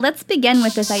Let's begin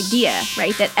with this idea,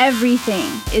 right, that everything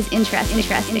is interesting.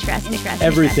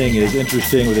 Everything is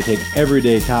interesting where they take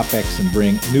everyday topics and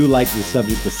bring new light to the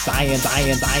subject with science.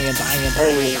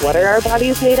 And what are our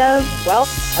bodies made of? Well,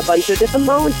 a bunch of different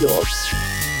molecules.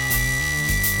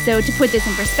 So to put this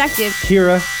in perspective,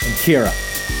 Kira and Kira.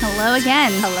 Hello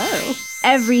again. Hello.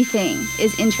 Everything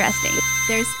is interesting.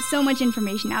 There's so much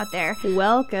information out there.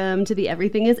 Welcome to the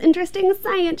Everything is Interesting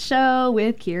Science Show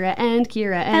with Kira and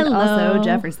Hello. also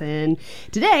Jefferson.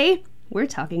 Today, we're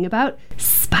talking about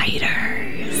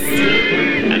spiders.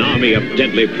 An army of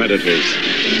deadly predators,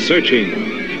 searching,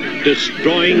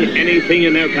 destroying anything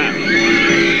in their path.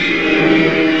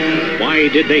 Why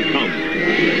did they come?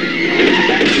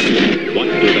 What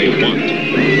do they want?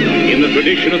 In the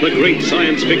tradition of the great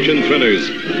science fiction thrillers,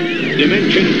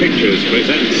 Dimension Pictures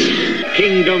presents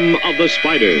Kingdom of the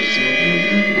Spiders,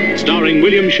 starring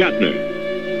William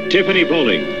Shatner, Tiffany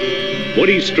Poling,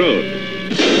 Woody Strode,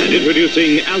 and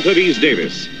introducing Alta Reese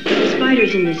Davis. The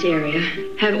spiders in this area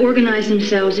have organized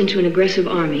themselves into an aggressive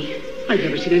army. I've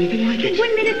never seen anything like it.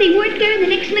 1 minute they weren't there, and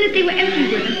the next minute they were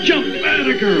everywhere. Jump at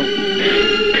a girl!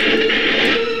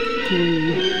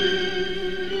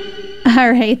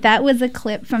 All right, that was a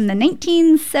clip from the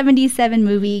 1977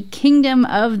 movie Kingdom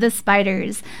of the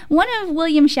Spiders, one of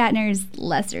William Shatner's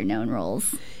lesser-known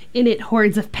roles. In it,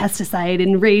 hordes of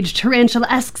pesticide-enraged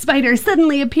tarantula-esque spiders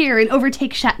suddenly appear and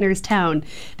overtake Shatner's town.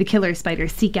 The killer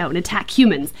spiders seek out and attack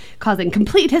humans, causing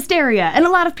complete hysteria and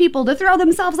a lot of people to throw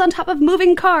themselves on top of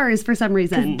moving cars for some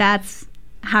reason. That's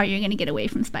how you're going to get away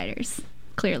from spiders,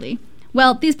 clearly.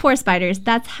 Well, these poor spiders,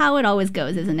 that's how it always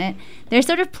goes, isn't it? They're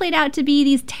sort of played out to be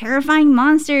these terrifying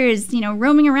monsters,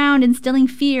 roaming around, instilling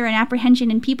fear and apprehension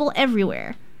in people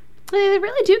everywhere. They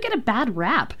really do get a bad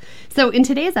rap. So in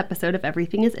today's episode of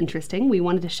Everything is Interesting, we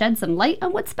wanted to shed some light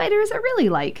on what spiders are really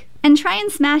like. And try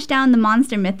and smash down the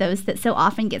monster mythos that so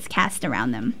often gets cast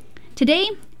around them. Today,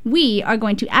 we are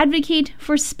going to advocate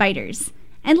for spiders.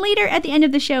 And later at the end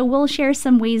of the show, we'll share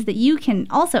some ways that you can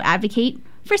also advocate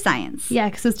for science. Yeah,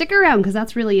 so stick around because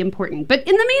that's really important. But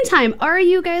in the meantime, are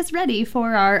you guys ready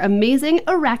for our amazing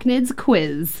Arachnids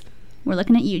quiz? We're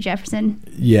looking at you, Jefferson.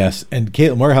 Yes, and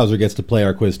Caitlin Moorhauser gets to play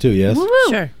our quiz too, yes?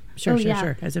 Woo-woo.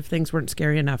 Sure. As if things weren't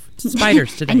scary enough.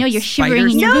 Spiders today. I know you're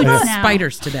shivering in your Spiders. boots now.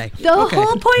 Spiders today. The whole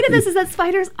point of this is that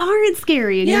spiders aren't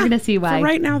scary, and you're going to see why. For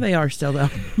right now, they are still, though.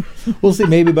 We'll see,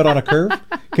 maybe, but on a curve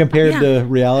compared to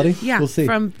reality. Yeah, we'll see.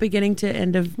 from begining to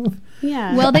end of...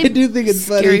 Yeah. Well, I do think it's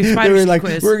funny. Scary They spiders were like,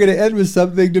 quiz. we're going to end with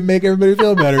something to make everybody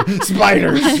feel better.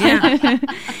 Spiders! Yeah.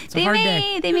 It's a hard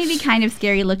day. They may be kind of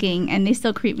scary looking, and they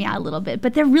still creep me out a little bit,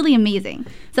 but they're really amazing.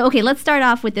 So, okay, let's start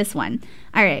off with this one.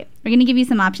 All right, we're going to give you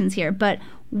some options here, but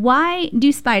why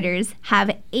do spiders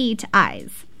have 8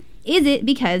 eyes? Is it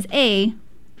because A,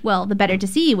 well, the better to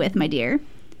see you with, my dear.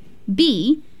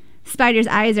 B, spiders'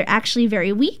 eyes are actually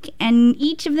very weak, and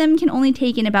each of them can only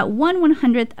take in about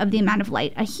 1/100th of the amount of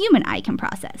light a human eye can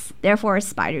process. Therefore,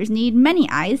 spiders need many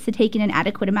eyes to take in an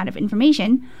adequate amount of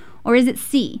information. Or is it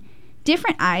C,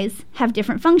 different eyes have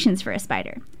different functions for a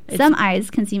spider? Some eyes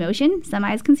can see motion, some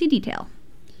eyes can see detail.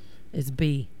 It's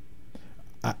B.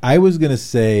 I was going to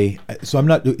say, so I'm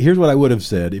not, here's what I would have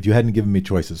said if you hadn't given me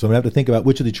choices. So I'm going to have to think about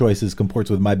which of the choices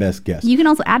comports with my best guess. You can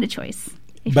also add a choice.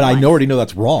 But I already know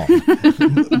that's wrong.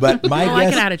 But my guess, I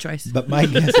can add a choice. But my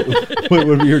guess, what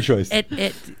would be your choice?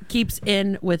 It keeps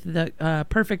in with the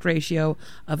perfect ratio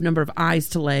of number of eyes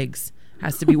to legs.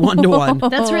 Has to be 1 to 1.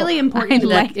 That's really important.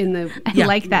 I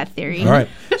like that theory. All right.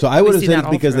 So I would have see said that it's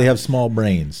all because they throughout. have small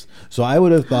brains. So I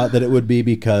would have thought that it would be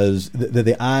because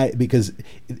the eye, because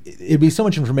it'd be so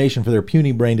much information for their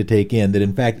puny brain to take in that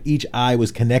in fact each eye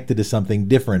was connected to something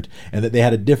different and that they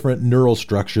had a different neural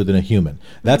structure than a human.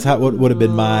 That's how it would have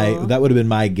been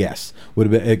my guess.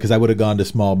 Would have been because I would have gone to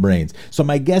small brains. So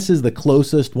my guess is the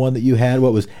closest one that you had.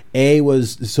 What was A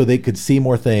was so they could see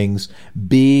more things.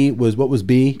 B was what was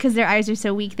B? Because their eyes are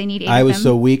so weak, they need 8 I of was them.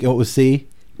 so weak. And what was C?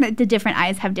 The different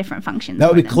eyes have different functions. That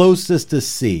would be for them. closest to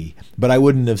C, but I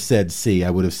wouldn't have said C.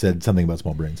 I would have said something about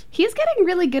small brains. He's getting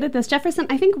really good at this. Jefferson,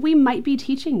 I think we might be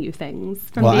teaching you things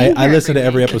from Well, being I here listen to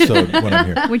every week. episode when I'm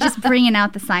here. We're just bringing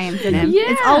out the science in him.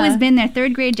 Yeah. It's always been there.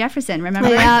 3rd grade Jefferson, remember?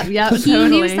 Yeah, He totally.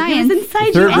 knew science. He was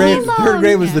inside Third you grade, all along. third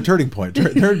grade was Yeah. the turning point.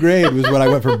 Third grade was when I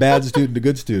went from bad student to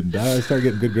good student. I started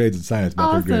getting good grades in science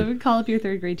by third grade. Awesome. Call up your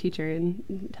 3rd grade teacher and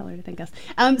tell her to thank us.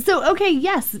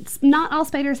 Yes, not all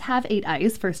spiders have 8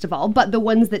 eyes, first of all, but the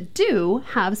ones that do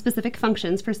have specific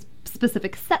functions for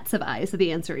specific sets of eyes. So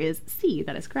the answer is C.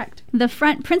 That is correct. The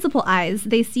front principal eyes,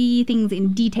 they see things in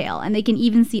detail, and they can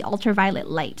even see ultraviolet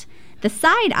light. The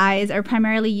side eyes are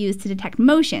primarily used to detect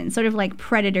motion, sort of like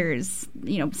predators,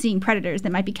 seeing predators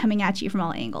that might be coming at you from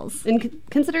all angles. And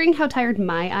considering how tired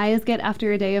my eyes get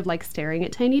after a day of staring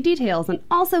at tiny details and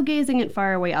also gazing at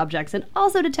faraway objects and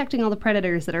also detecting all the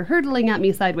predators that are hurtling at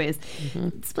me sideways,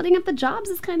 splitting up the jobs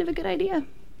is kind of a good idea.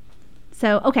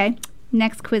 So, okay,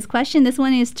 next quiz question. This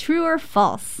one is true or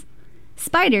false.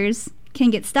 Spiders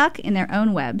can get stuck in their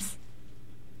own webs.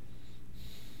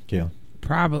 Gail.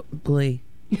 Probably.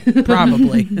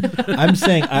 Probably. I'm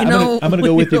saying I'm going to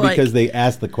go with you because they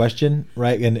asked the question,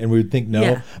 right? And we would think no.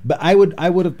 Yeah. But I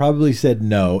would have probably said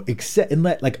no, except on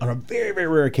a very, very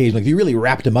rare occasion, if you really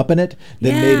wrapped them up in it,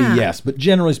 then maybe yes. But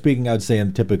generally speaking, I would say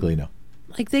typically no.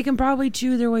 They can probably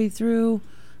chew their way through,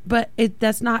 but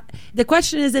that's not the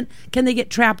question. Isn't can they get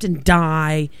trapped and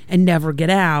die and never get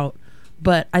out?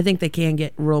 But I think they can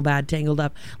get real bad tangled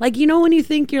up. When you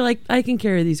think you're I can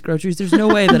carry these groceries, there's no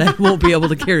way that I won't be able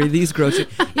to carry these groceries.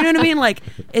 You know what I mean?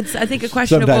 It's, I think, a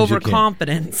question Sometimes of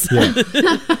overconfidence. Yeah.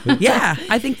 Yeah,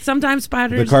 I think sometimes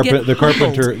spiders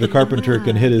the carpenter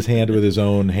can hit his hand with his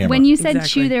own hammer. When you said Exactly.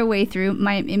 chew their way through,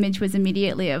 my image was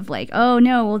immediately of oh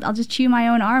no, well, I'll just chew my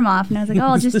own arm off. And I was like,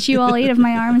 I'll just chew all 8 of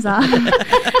my arms off.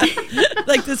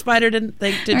 The spider didn't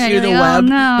think to Right, chew the oh, web,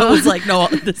 no. but was no,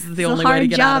 this is the only way to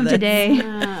get out of this. Hard job today.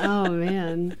 Oh,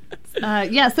 man.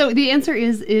 So the answer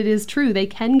is it is true. They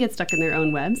can get stuck in their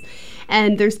own webs.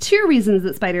 And there's 2 reasons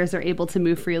that spiders are able to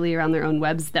move freely around their own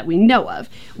webs that we know of.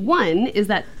 One is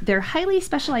that their highly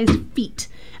specialized feet.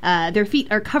 Their feet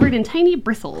are covered in tiny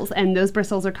bristles, and those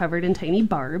bristles are covered in tiny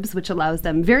barbs, which allows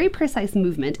them very precise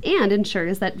movement and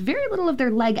ensures that very little of their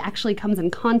leg actually comes in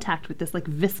contact with this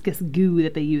viscous goo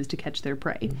that they use to catch their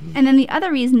prey. And then the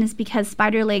other reason is because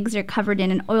spider legs are covered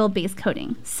in an oil-based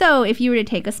coating. So if you were to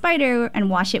take a spider and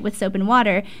wash it with soap and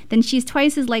water, then she's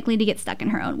twice as likely to get stuck in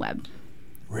her own web.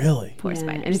 Really? Poor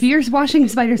spiders. And if you're washing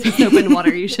spiders with soap and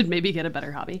water, you should maybe get a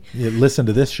better hobby. You listen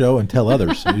to this show and tell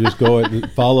others. You just go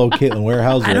and follow Caitlin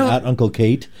Warehouser at Uncle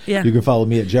Kate. Yeah. You can follow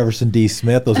me at Jefferson D.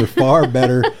 Smith. Those are far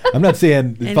better. I'm not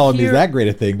saying following me is that great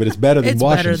a thing, but it's better than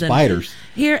washing spiders.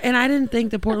 And I didn't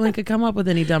think that Portland could come up with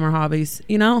any dumber hobbies,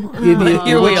 Here what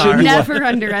we should are. you Never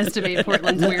underestimate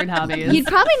Portland's weird hobbies. You'd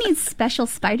probably need special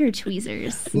spider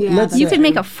tweezers. Yeah, You could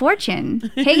make a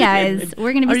fortune. Hey guys,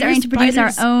 we're going to be Are starting your to produce our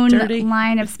spiders own dirty?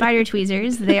 line of spider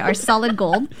tweezers. They are solid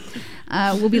gold.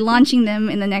 We'll be launching them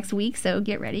in the next week, so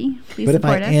get ready. Please But if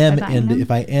I support us by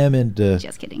buying them. am into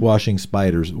Just kidding. washing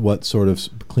spiders, what sort of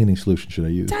cleaning solution should I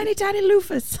use? Tiny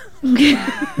loofahs.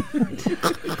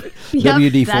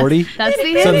 WD-40? That's the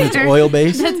Something that's answer.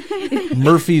 oil-based?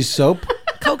 Murphy's soap?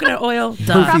 Coconut oil. Murphy's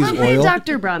Probably oil?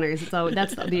 Dr. Bronner's. So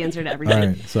that's the answer to All everything.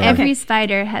 right. So Every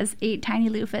spider has 8 tiny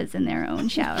loofahs in their own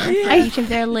shower for each of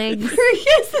their legs.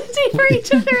 Yes, indeed, for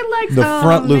each of their legs. the Oh,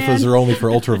 front man. loofahs are only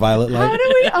for ultraviolet How light?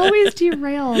 do we always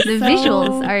derail? The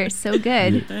visuals are so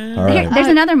good. All right. There's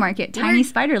another market, tiny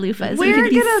spider loofahs. We We're could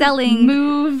be gonna selling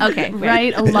move Okay,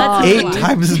 right right. along. 8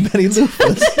 times as many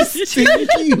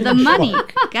loofahs. the money.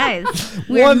 Guys,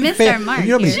 we missed our mark. You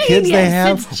know how many here. kids they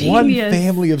have? It's One genius.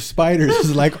 family of spiders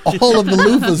is like all of the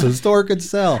loofahs a store could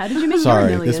sell. How did you make your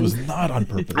Sorry, millions? this was not on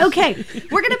purpose. Okay,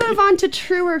 we're going to move on to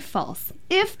true or false.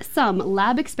 If some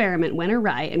lab experiment went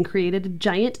awry and created a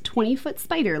giant 20-foot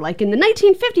spider, like in the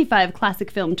 1955 classic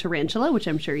film Tarantula, which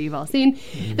I'm sure you've all seen,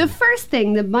 the first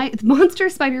thing the monster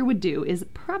spider would do is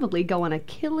probably go on a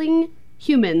killing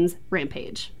humans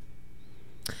rampage.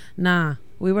 Nah,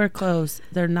 we were close.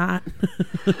 They're not.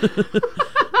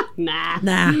 Nah.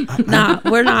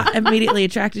 We're not immediately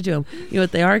attracted to them. You know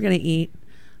what they are going to eat?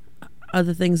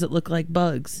 Other things that look like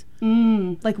bugs.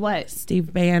 Like what?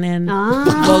 Steve Bannon,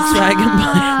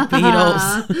 Ah.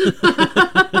 Volkswagen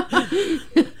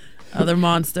Beetles, other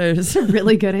monsters.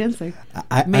 Really good answer.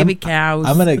 Maybe cows.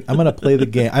 I'm gonna play the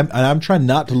game. I'm trying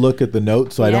not to look at the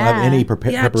notes, so I don't have Yeah. any Yeah,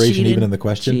 preparation cheated. even in the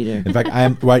question. Cheater. In fact,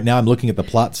 I'm looking at the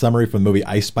plot summary from the movie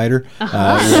Ice Spider. Where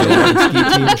the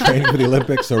ski team training for the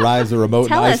Olympics arrives at a remote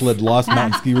Tell and us. isolated Lost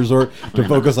Mountain ski resort to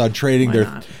focus on training.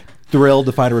 They're thrilled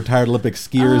to find a retired Olympic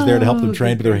skier is there to help them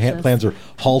train, but their plans are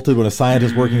halted when a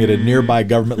scientist working at a nearby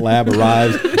government lab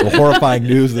arrives. The horrifying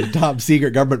news that a top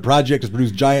secret government project has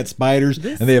produced giant spiders,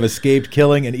 and they have escaped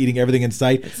killing and eating everything in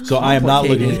sight. So I am not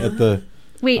looking at the.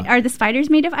 Wait, are the spiders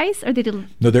made of ice, or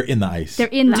No, they're in the ice. they're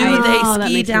in the Do ice? Oh, that they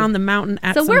ski makes down sense. the mountain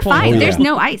at So some we're point? fine. Oh, There's yeah.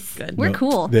 no ice. Good. We're No,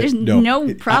 cool. they- There's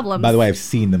no problems. By the way, I've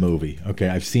seen the movie. Okay,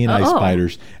 I've seen Ice Oh.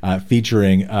 Spiders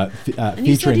featuring you said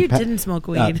featuring you didn't smoke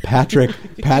weed. Patrick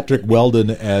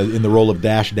Weldon in the role of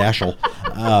Dash Dashel.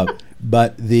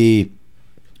 But the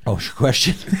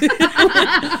question.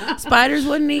 Spiders spiders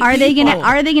wouldn't eat. Are they people.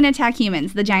 gonna attack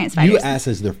humans? The giant spiders. You asked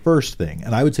as the first thing,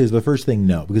 and I would say as the first thing,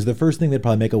 no, because the first thing they'd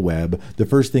probably make a web. The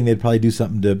first thing they'd probably do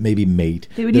something to maybe mate.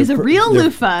 They would use a real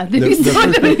loofah. They would use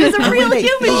a real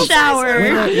human shower.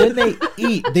 When they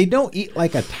eat, they don't eat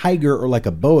like a tiger or like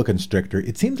a boa constrictor.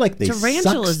 It seems like they suck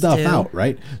Tarantulas stuff do. out,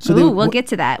 right? We'll get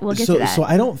to that. We'll get to that. So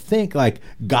I don't think like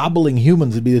gobbling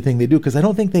humans would be the thing they do, because I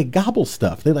don't think they gobble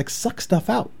stuff. They like suck stuff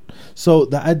out. So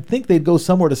I'd think they'd go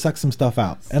somewhere to suck some stuff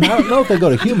out, and I don't know if they go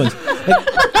to humans.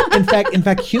 Like, in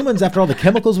fact, humans, after all the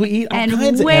chemicals we eat, all and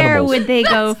kinds of where animals. would they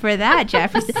go for that,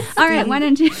 Jefferson? All right, why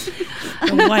don't you?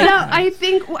 No,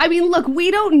 I mean, look,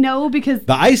 we don't know because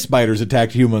The ice spiders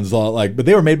attacked humans, but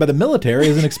they were made by the military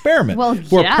as an experiment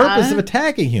for a purpose of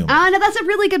attacking humans. no, that's a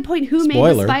really good point. Who made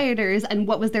Spoiler. the spiders, and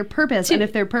what was their purpose? And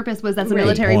if their purpose was as a Right.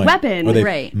 military Good point. weapon, Or they-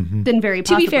 Right. then very To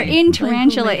possibly. be fair, in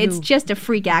tarantula, Like who? it's just a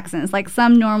freak accident. It's like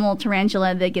some normal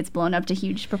tarantula that gets blown up to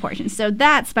huge proportions. So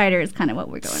that spider is kind of what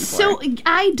we're going for. So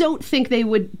I don't think they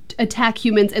would attack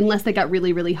humans unless they got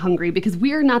really, really hungry, because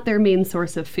we are not their main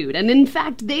source of food. And in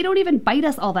fact, they don't even bite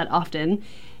us all that often.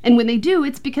 And when they do,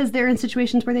 it's because they're in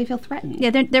situations where they feel threatened.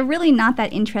 yeah, they're really not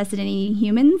that interested in eating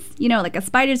humans. You know, like a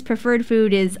spider's preferred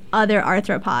food is other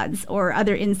arthropods or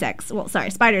other insects. Well, sorry,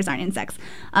 spiders aren't insects.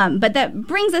 But that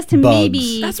brings us to Bugs.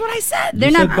 maybe That's what I said. they're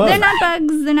You not said bugs. they're not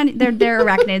bugs. They're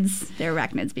arachnids. They're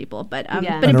arachnids, people. But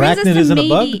Yeah. but An it brings us arachnid to isn't a maybe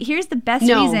bug? here's the best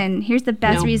No. reason. Here's the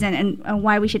best No. reason and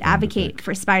why we should advocate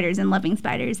for spiders and loving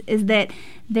spiders is that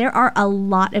there are a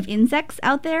lot of insects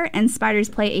out there, and spiders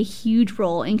play a huge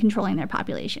role in controlling their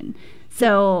population.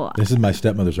 So This is my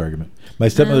stepmother's argument. My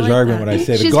stepmother's like argument that. when I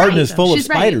say the She's garden right, is full though. of She's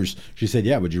right. spiders. She said,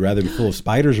 yeah, would you rather be full of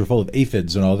spiders or full of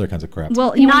aphids and all other kinds of crap?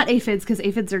 well, Not aphids, because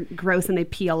aphids are gross and they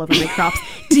pee all over my crops.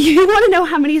 Do you want to know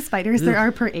how many spiders there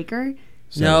are per acre?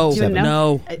 No, Seven.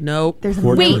 no. There's a,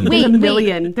 Wait, there's a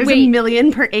million. There's a wait.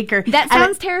 million per acre. that And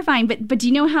sounds terrifying, but do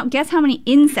you know guess how many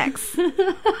insects?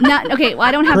 Not okay. Well,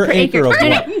 I don't have Per per, acre of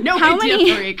what? No how idea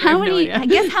many? per acre, How no many? idea.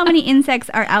 Guess how many insects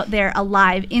are out there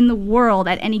alive in the world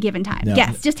at any given time? No.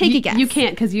 Guess. Just take a guess. You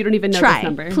can't, because you don't even know try. this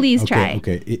number. Please try.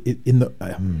 Okay. In the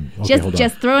Just- hold on.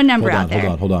 just throw a number Hold on, out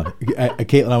there. Hold on.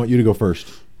 Caitlin, I want you to go first.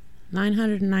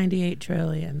 998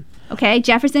 trillion. Okay,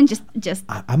 Jefferson. Just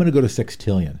I'm going to go to 6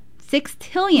 trillion. 6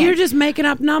 trillion. You're just making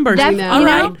up numbers. That's, All you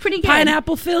right, know, pretty good.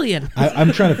 Pineapple fillion.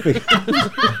 I'm trying to figure.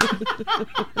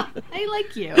 I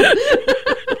like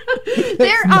you.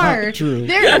 There are true.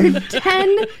 10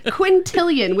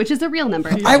 quintillion, which is a real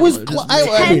number. I was.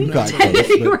 I mean, got close,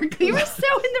 you, but were so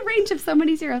in the range of so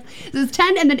many zeros. There's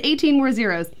 10 and then 18 more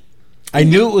zeros. I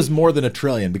knew it was more than a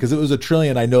trillion because it was a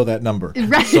trillion. I know that number.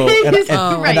 Right. So,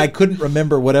 Right. and I couldn't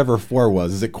remember whatever 4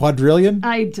 was. Is it quadrillion?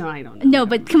 I don't know. no,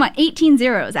 but come on, 18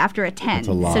 zeros after a 10. That's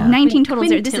a lot. So 19 total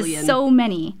zeros. This Quintillion. is so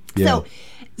many. Yeah.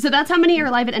 So that's how many are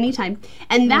alive at any time.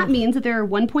 And that means that there are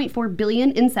 1.4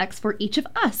 billion insects for each of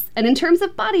us. And in terms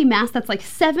of body mass, that's like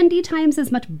 70 times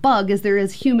as much bug as there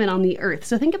is human on the earth.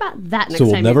 So think about that next So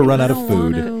we'll time. never you run think out of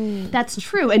food. That's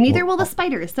true. And neither will the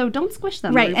spiders. So don't squish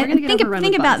them. Right, We're and gonna get think overrun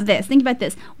with about bugs. this. Think about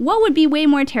this. What would be way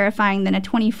more terrifying than a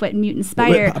 20-foot mutant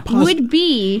spider pause. would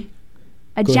be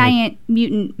a Go giant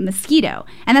mutant mosquito,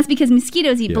 and that's because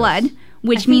mosquitoes eat Yes. blood,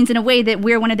 which means in a way that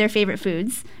we're one of their favorite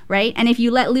foods, right? And if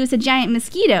you let loose a giant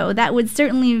mosquito, that would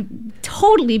certainly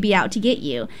totally be out to get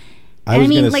you. I And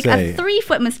was gonna like say- a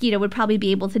 3-foot mosquito would probably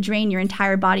be able to drain your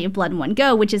entire body of blood in one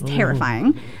go, which is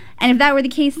terrifying. And if that were the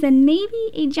case, then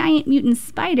maybe a giant mutant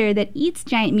spider that eats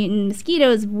giant mutant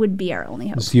mosquitoes would be our only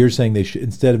hope. So you're saying they should,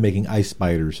 instead of making ice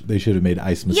spiders, they should have made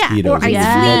ice mosquitoes. Yeah, or It would ice be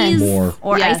much fleas, more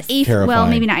or Yes. ice aphids. terrifying. Well,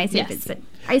 maybe not ice Yes. aphids, but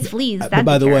ice fleas. But That'd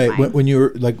by be the way, terrifying. when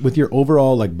you're like with your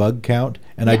overall like bug count,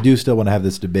 and I do still want to have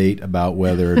this debate about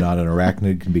whether or not an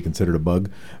arachnid can be considered a bug,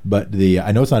 but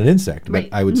I know it's not an insect, but Right.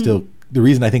 I would still. The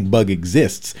reason I think bug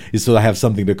exists is so I have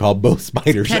something to call both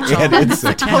spiders and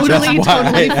insects. Totally, That's why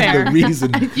totally the fair.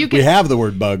 reason You we can- have the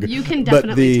word bug. you can But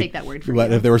definitely take that word for But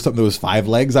you. if there was something that was 5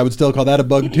 legs, I would still call that a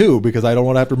bug too, because I don't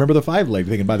want to have to remember the 5 leg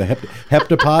thing. And by the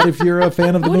heptapod, if you're a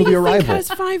fan of the What do movie you think Arrival, has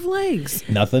 5 legs?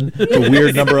 nothing. It's a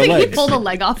weird number of You legs. pulled a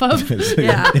leg off of.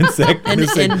 Yeah. Insect An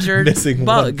injured missing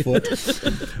bug. 1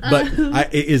 foot.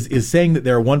 But is saying that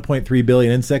there are 1.3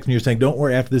 billion insects, and you're saying, don't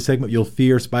worry, after this segment, you'll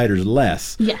fear spiders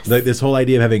less. Yes. Like this whole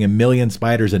idea of having 1 million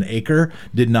spiders an acre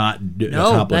did not No,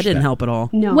 accomplish that didn't help at all.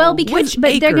 No. Well, because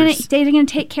Which they're acres? gonna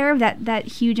take care of that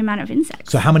huge amount of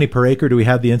insects. So how many per acre do we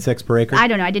have the insects per acre? I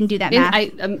don't know. I didn't do that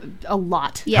math. A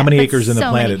lot. Yeah, How many but acres in the so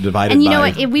planet many. divided And you know by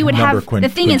what? If we would number have the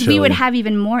thing is, we would quintillion? have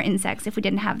even more insects if we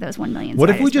didn't have those 1 million. What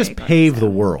if we spiders just per acre. pave the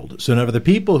world? So now for the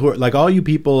people who are like all you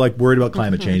people like worried about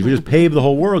climate change, we just pave the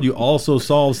whole world. You also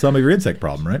solve some of your insect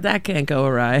problem, right? That can't go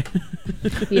awry.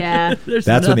 Yeah.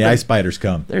 That's when the ice spiders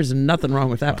come. There's nothing wrong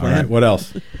with that All plan. right, what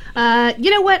else?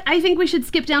 You know what? I think we should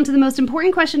skip down to the most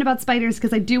important question about spiders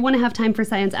because I do want to have time for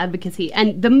science advocacy.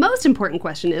 And the most important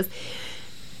question is,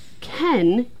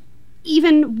 can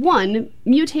even one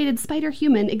mutated spider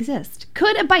human exist?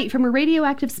 Could a bite from a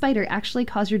radioactive spider actually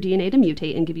cause your DNA to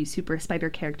mutate and give you super spider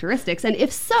characteristics? And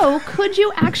if so, could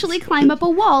you actually climb up a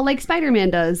wall like Spider-Man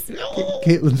does?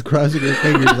 Caitlin's crossing her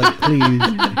fingers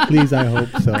like, please, I hope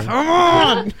so. Come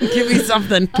on, give me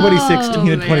something. 2016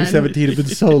 and man. 2017 have been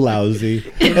so lousy.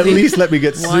 At least let me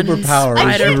get One superpowers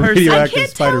spider from person. I radioactive can't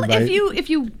spider tell bite. if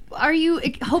you are you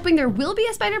hoping there will be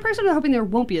a spider person or hoping there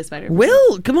won't be a spider person?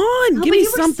 Will, come on, Oh, give but me you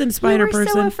were something, you spider were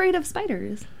person. so afraid of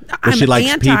spiders. I'm she likes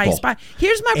anti-spider.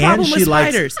 Here's my and problem she with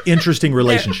spiders. likes interesting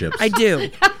relationships. I do.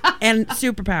 And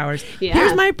superpowers. Yeah.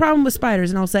 Here's my problem with spiders,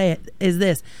 and I'll say it, is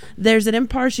this. There's an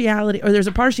impartiality, or there's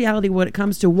a partiality when it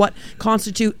comes to what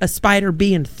constitute a spider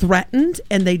being threatened,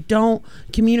 and they don't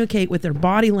communicate with their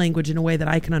body language in a way that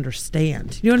I can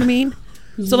understand. You know what I mean?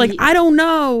 So, like, I don't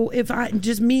know if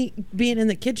me being in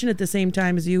the kitchen at the same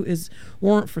time as you is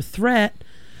warrant for threat.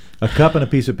 A cup and a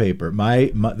piece of paper.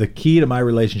 The key to my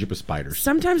relationship with spiders.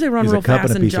 Sometimes I run Is a real cup and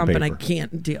fast a and piece of jump, and I paper.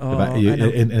 can't do. If Oh, I- you- I know.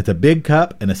 and it's a big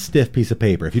cup and a stiff piece of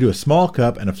paper. If you do a small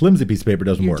cup and a flimsy piece of paper, it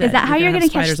doesn't You're work. dead. Is that how You're you're gonna going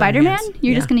to have catch spiders on your Spider-Man? hands.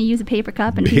 You're Yeah. just going to use a paper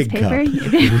cup and a piece Big of cup,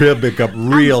 paper? real big cup,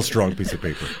 real strong piece of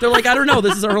paper. They're like, I don't know.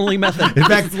 This is our only method. In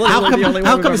fact, how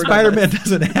come Spider-Man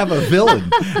doesn't have a villain?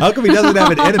 How come he doesn't have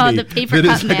an enemy The paper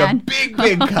that is cup like man. a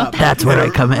big cup? That's where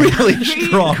I come in. Really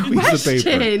strong piece of paper.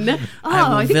 Question. Oh,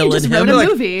 I'm a I think you villain. just I'm wrote I'm a like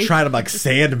movie. trying to like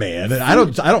Sandman. And I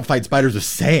don't fight spiders with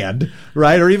sand,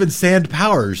 right? Or even sand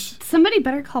powers. Somebody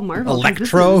better call Marvel. 'cause this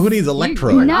Electro? is- Who needs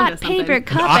Electro? you're Not onto something. paper An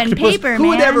cup and octopus? paper Who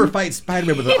would man. ever fight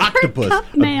Spider-Man with an Paper octopus?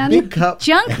 cup man. A big cup.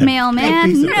 Junk and a mail, big man.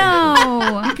 piece of paper.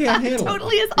 No. You can't handle it.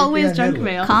 Totally is You always can't junk handle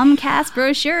it. mail. Comcast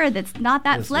brochure that's not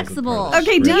that This wasn't flexible. part of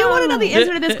Okay, do you No. want to know the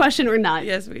answer to this question or not?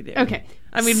 Yes, we do. Okay.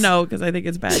 I mean, no, because I think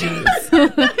it's bad news.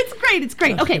 It's great. It's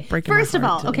great. Okay. you're breaking my First of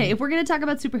all, heart today. okay, if we're going to talk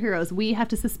about superheroes, we have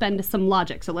to suspend some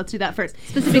logic. So let's do that first.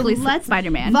 Specifically So let's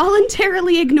Spider-Man.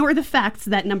 voluntarily ignore the facts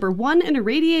that number one, an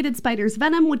irradiated spider's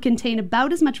venom would contain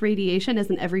about as much radiation as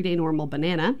an everyday normal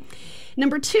banana.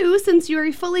 Number two, since you're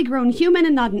a fully grown human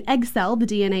and not an egg cell, the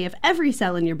DNA of every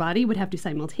cell in your body would have to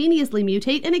simultaneously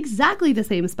mutate in exactly the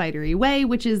same spidery way,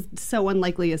 which is so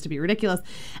unlikely as to be ridiculous.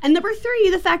 And number three,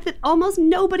 the fact that almost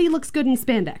nobody looks good in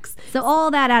spandex. So all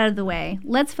that out of the way,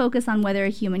 let's focus on whether a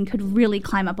human could really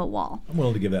climb up a wall. I'm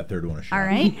willing to give that third one a shot. All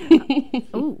right.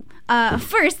 Ooh.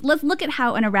 First, let's look at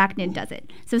how an arachnid does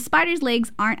it. So spiders'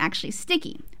 legs aren't actually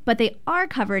sticky, but they are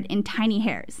covered in tiny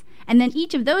hairs. And then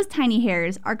each of those tiny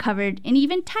hairs are covered in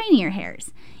even tinier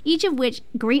hairs, each of which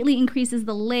greatly increases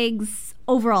the leg's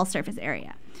overall surface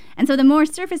area. And so the more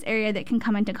surface area that can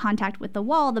come into contact with the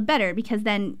wall, the better, because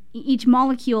then each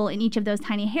molecule in each of those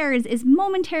tiny hairs is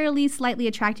momentarily slightly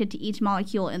attracted to each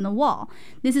molecule in the wall.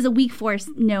 This is a weak force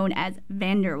known as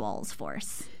van der Waals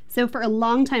force. So for a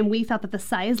long time, we thought that the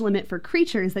size limit for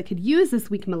creatures that could use this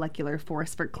weak molecular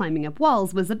force for climbing up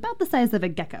walls was about the size of a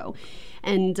gecko.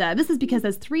 And this is because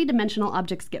as three-dimensional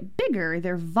objects get bigger,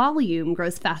 their volume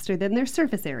grows faster than their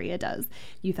surface area does.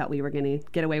 You thought we were going to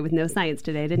get away with no science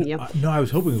today, didn't you? No, I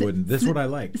was hoping we wouldn't. This is what I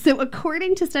like. So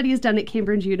according to studies done at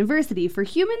Cambridge University, for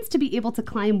humans to be able to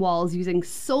climb walls using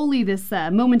solely this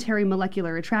momentary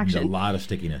molecular There's attraction, a lot of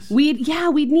stickiness. we'd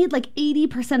need like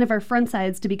 80% of our front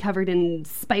sides to be covered in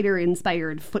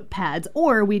spider-inspired foot pads,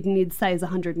 or we'd need size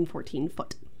 114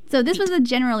 foot. So this was a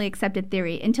generally accepted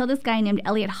theory until this guy named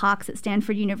Elliot Hawks at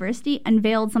Stanford University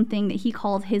unveiled something that he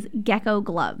called his gecko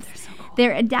gloves.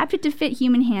 They're adapted to fit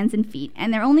human hands and feet,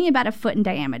 and they're only about a foot in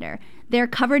diameter. They're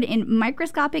covered in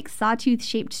microscopic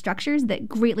sawtooth-shaped structures that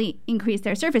greatly increase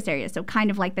their surface area, so kind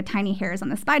of like the tiny hairs on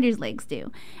the spider's legs do.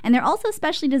 And they're also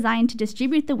specially designed to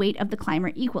distribute the weight of the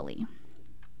climber equally.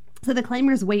 So the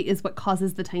climber's weight is what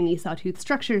causes the tiny sawtooth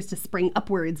structures to spring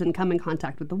upwards and come in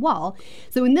contact with the wall.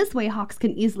 So in this way, Hawks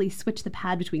can easily switch the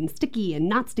pad between sticky and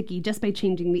not sticky just by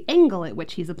changing the angle at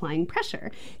which he's applying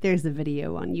pressure. There's a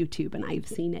video on YouTube, and I've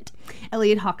seen it.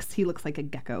 Elliot Hawks, he looks like a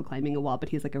gecko climbing a wall, but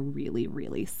he's like a really,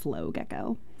 really slow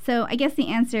gecko. So I guess the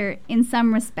answer, in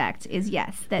some respect, is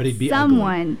yes. That But he'd be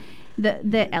someone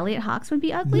The Elliot Hawks would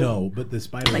be ugly? No, but the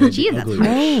spider Like, would geez, be that's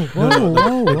ugly. harsh.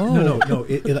 No.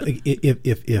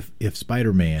 If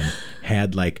Spider-Man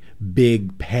had like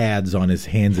big pads on his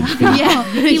hands and feet, Yeah.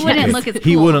 He wouldn't look as cool.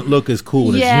 he wouldn't look as cool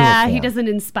in his Yeah, uniform. he doesn't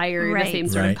inspire Right. the same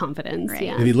sort Right. of confidence. Right.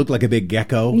 Yeah. If he looked like a big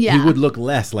gecko, Yeah. he would look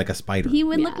less like a spider. He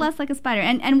would look Yeah. less like a spider.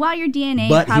 And while your DNA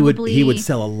but probably... he would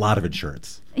sell a lot of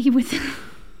insurance He would...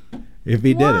 if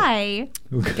he did Why?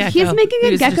 He's making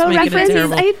a gecko reference,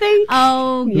 I think.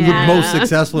 Oh, it. Yeah. The most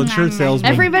successful insurance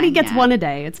salesman. Everybody gets Yeah. one a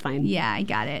day. It's fine. Yeah, I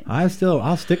got it.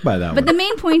 I'll stick by that But the one.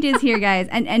 main point is here, guys,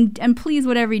 and please,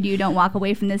 whatever you do, don't walk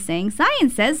away from this saying,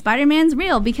 science says Spider-Man's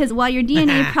real, because while your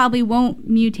DNA probably won't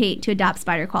mutate to adopt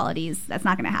spider qualities, that's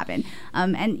not going to happen.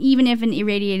 And even if an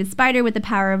irradiated spider with the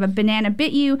power of a banana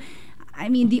bit you, I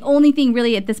mean, the only thing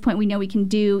really at this point we know we can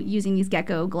do using these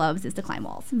gecko gloves is to climb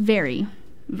walls very,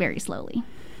 very slowly.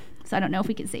 So I don't know if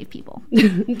we can save people.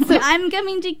 So I'm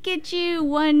coming to get you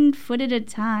 1 foot at a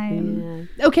time.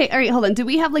 Yeah. Okay, all right, hold on. Do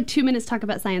we have like 2 minutes to talk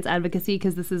about science advocacy?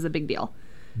 Because this is a big deal.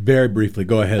 Very briefly,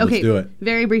 go ahead. Okay, Let's do it.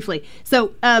 very briefly.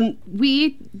 So I'm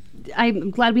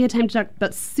glad we had time to talk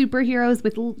about superheroes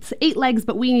with 8 legs,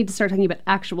 but we need to start talking about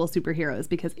actual superheroes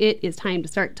because it is time to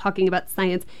start talking about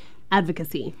science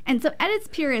advocacy. And so at its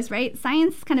purest, right,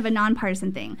 science is kind of a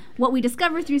nonpartisan thing. What we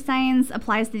discover through science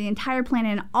applies to the entire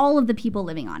planet and all of the people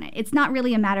living on it. It's not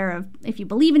really a matter of if you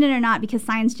believe in it or not, because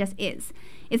science just is.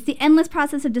 It's the endless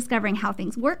process of discovering how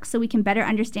things work so we can better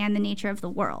understand the nature of the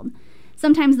world.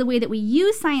 Sometimes the way that we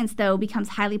use science, though, becomes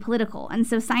highly political, and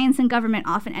so science and government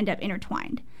often end up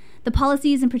intertwined. The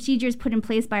policies and procedures put in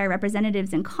place by our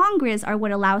representatives in Congress are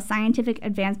what allow scientific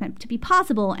advancement to be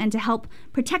possible and to help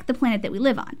protect the planet that we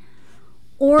live on.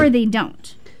 Or they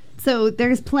don't. So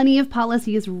there's plenty of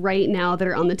policies right now that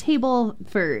are on the table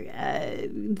for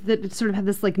that sort of have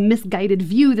this like misguided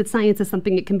view that science is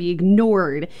something that can be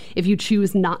ignored if you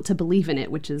choose not to believe in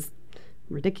it, which is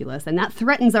ridiculous. And that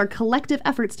threatens our collective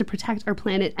efforts to protect our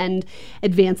planet and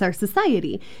advance our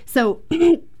society. So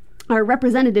our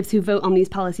representatives who vote on these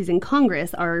policies in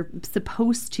Congress are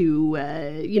supposed to,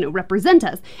 represent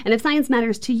us. And if science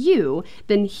matters to you,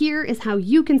 then here is how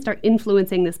you can start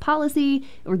influencing this policy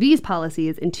or these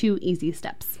policies in 2 easy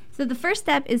steps. So the first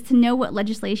step is to know what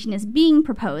legislation is being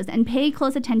proposed and pay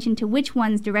close attention to which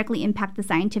ones directly impact the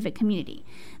scientific community.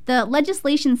 The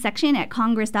legislation section at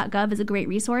congress.gov is a great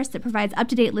resource that provides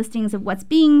up-to-date listings of what's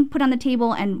being put on the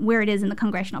table and where it is in the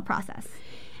congressional process.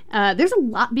 There's a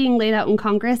lot being laid out in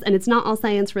Congress, and it's not all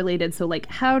science related. So,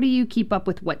 how do you keep up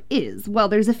with what is? Well,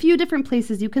 there's a few different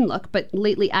places you can look, but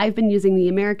lately I've been using the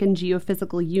American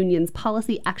Geophysical Union's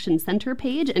Policy Action Center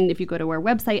page. And if you go to our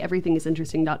website,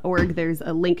 everythingisinteresting.org, there's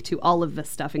a link to all of this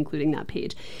stuff, including that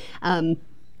page.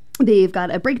 They've got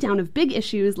a breakdown of big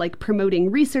issues like promoting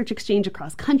research exchange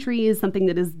across countries, something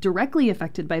that is directly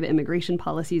affected by the immigration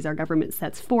policies our government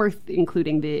sets forth,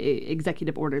 including the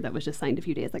executive order that was just signed a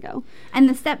few days ago. And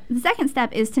the second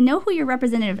step is to know who your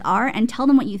representatives are and tell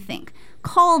them what you think.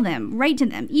 Call them, write to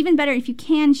them. Even better, if you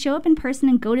can, show up in person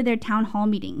and go to their town hall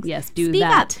meetings. Yes, do Speak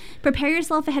that. up. Prepare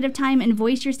yourself ahead of time and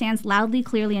voice your stance loudly,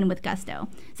 clearly, and with gusto.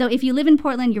 So if you live in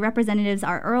Portland, your representatives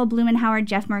are Earl Blumenauer,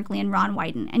 Jeff Merkley, and Ron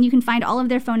Wyden. And you can find all of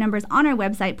their phone numbers on our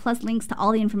website, plus links to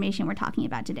all the information we're talking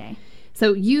about today.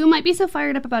 So you might be so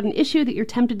fired up about an issue that you're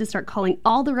tempted to start calling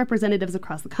all the representatives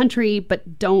across the country,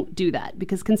 but don't do that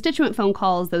because constituent phone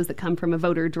calls, those that come from a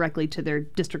voter directly to their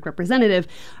district representative,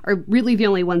 are really the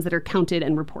only ones that are counted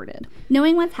and reported.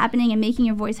 Knowing what's happening and making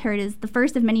your voice heard is the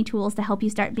first of many tools to help you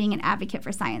start being an advocate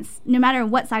for science, no matter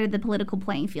what side of the political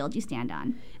playing field you stand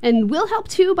on. And we'll help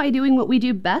too by doing what we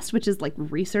do best, which is like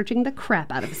researching the crap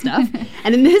out of stuff.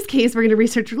 And in this case, we're going to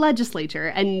research legislature,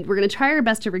 and we're going to try our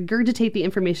best to regurgitate the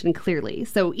information clearly.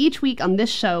 So each week on this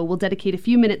show, we'll dedicate a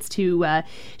few minutes to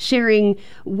sharing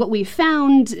what we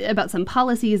found about some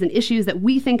policies and issues that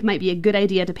we think might be a good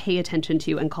idea to pay attention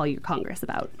to and call your Congress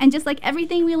about. And just like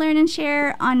everything we learn and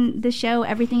share on the show,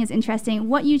 everything is interesting.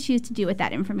 What you choose to do with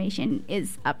that information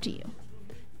is up to you.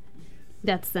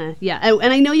 That's, yeah. Oh,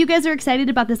 and I know you guys are excited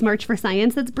about this March for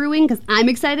Science that's brewing, because I'm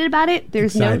excited about it.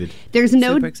 There's no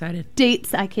Super excited.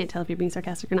 dates. I can't tell if you're being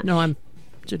sarcastic or not. No, I'm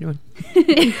genuine.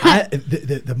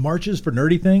 The marches for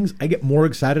nerdy things, I get more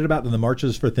excited about than the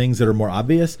marches for things that are more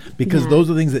obvious, because those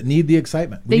are things that need the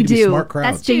excitement. We need to be smart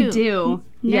crowds. That's true. They do.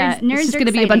 Nerds It's just are going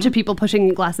to be a bunch of exciting. people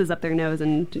pushing glasses up their nose,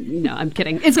 and no, I'm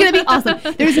kidding. It's going to be awesome.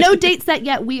 There's no date set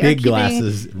yet. We Big are keeping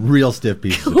glasses, real stiff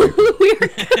pieces of paper.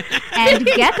 And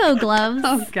gecko gloves.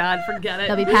 Oh God, forget it.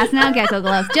 They'll be passing out gecko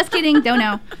gloves. Just kidding. Don't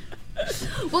know.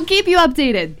 We'll keep you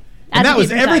updated. And that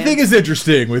was Everything is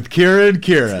Interesting with Kira and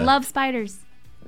Kira. Love spiders.